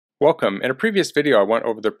Welcome. In a previous video I went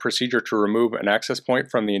over the procedure to remove an access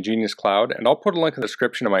point from the EnGenius cloud, and I'll put a link in the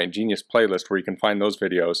description of my EnGenius playlist where you can find those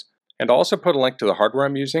videos. And I'll also put a link to the hardware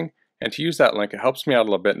I'm using, and to use that link it helps me out a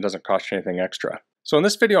little bit and doesn't cost you anything extra. So in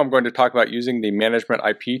this video I'm going to talk about using the management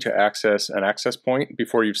IP to access an access point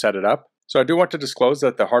before you've set it up. So I do want to disclose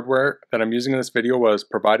that the hardware that I'm using in this video was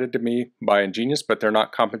provided to me by EnGenius, but they're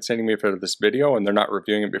not compensating me for this video and they're not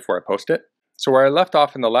reviewing it before I post it. So where I left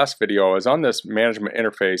off in the last video, I was on this management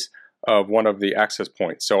interface of one of the access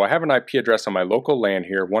points. So I have an IP address on my local LAN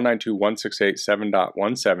here,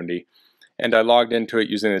 192.168.7.170, and I logged into it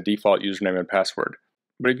using the default username and password.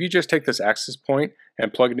 But if you just take this access point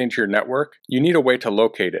and plug it into your network, you need a way to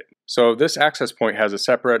locate it. So this access point has a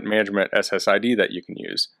separate management SSID that you can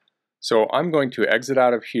use. So I'm going to exit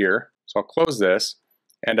out of here, so I'll close this,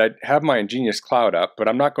 and I have my EnGenius cloud up, but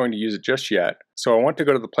I'm not going to use it just yet. So I want to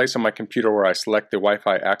go to the place on my computer where I select the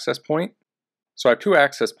Wi-Fi access point. So I have two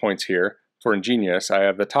access points here for EnGenius. I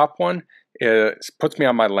have the top one, it puts me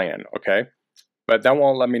on my LAN, okay? But that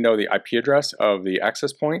won't let me know the IP address of the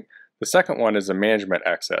access point. The second one is a management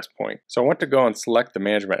access point. So I want to go and select the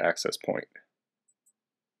management access point.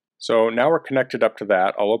 So now we're connected up to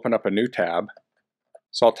that. I'll open up a new tab.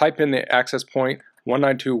 So I'll type in the access point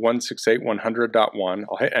 192.168.100.1.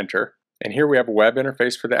 I'll hit enter. And here we have a web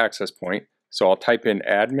interface for the access point. So I'll type in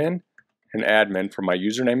admin and admin for my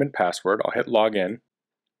username and password. I'll hit login.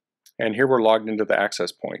 And here we're logged into the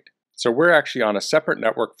access point. So we're actually on a separate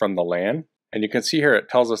network from the LAN. And you can see here it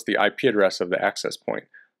tells us the IP address of the access point.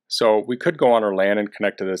 So we could go on our LAN and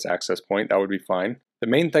connect to this access point. That would be fine. The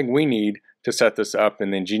main thing we need to set this up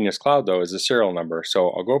in the EnGenius cloud though is the serial number.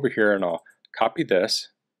 So I'll go over here and I'll copy this.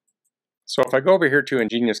 So if I go over here to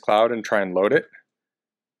EnGenius Cloud and try and load it,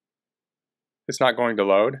 it's not going to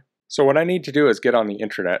load. So what I need to do is get on the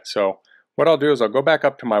internet. So what I'll do is I'll go back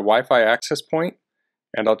up to my Wi-Fi access point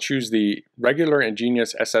and I'll choose the regular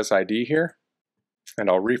EnGenius SSID here and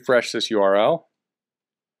I'll refresh this URL.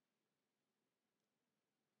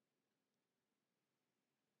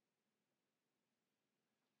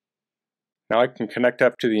 Now I can connect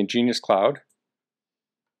up to the EnGenius Cloud.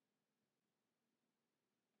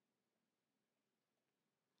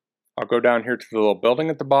 I'll go down here to the little building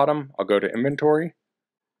at the bottom, I'll go to inventory,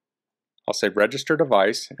 I'll say register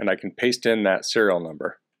device, and I can paste in that serial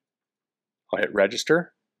number. I'll hit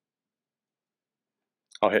register,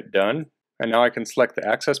 I'll hit done, and now I can select the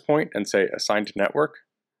access point and say assign to network,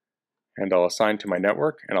 and I'll assign to my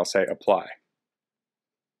network, and I'll say apply.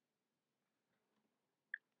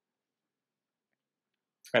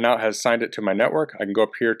 And now it has assigned it to my network. I can go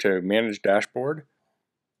up here to manage dashboard,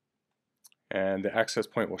 and the access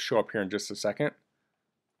point will show up here in just a second.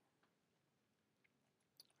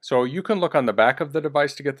 So you can look on the back of the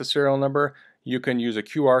device to get the serial number. You can use a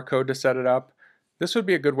QR code to set it up. This would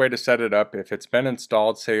be a good way to set it up if it's been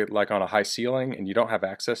installed, say like on a high ceiling and you don't have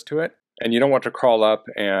access to it, and you don't want to crawl up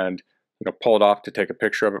and pull it off to take a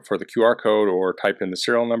picture of it for the QR code or type in the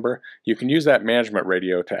serial number. You can use that management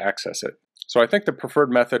radio to access it. So I think the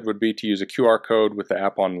preferred method would be to use a QR code with the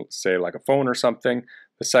app on, say, like a phone or something.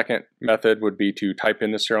 The second method would be to type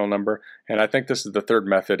in the serial number, and I think this is the third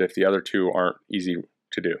method if the other two aren't easy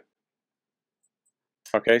to do.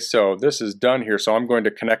 Okay, so this is done here, so I'm going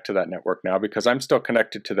to connect to that network now because I'm still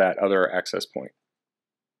connected to that other access point.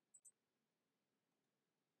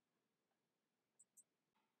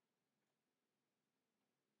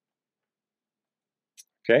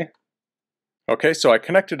 Okay, so I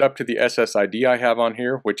connected up to the SSID I have on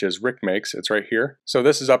here, which is Rick Makes. It's right here. So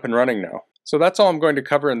this is up and running now. So that's all I'm going to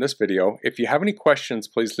cover in this video. If you have any questions,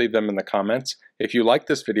 please leave them in the comments. If you like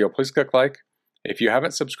this video, please click like. If you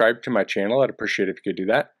haven't subscribed to my channel, I'd appreciate it if you could do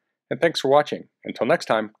that. And thanks for watching. Until next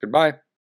time, goodbye.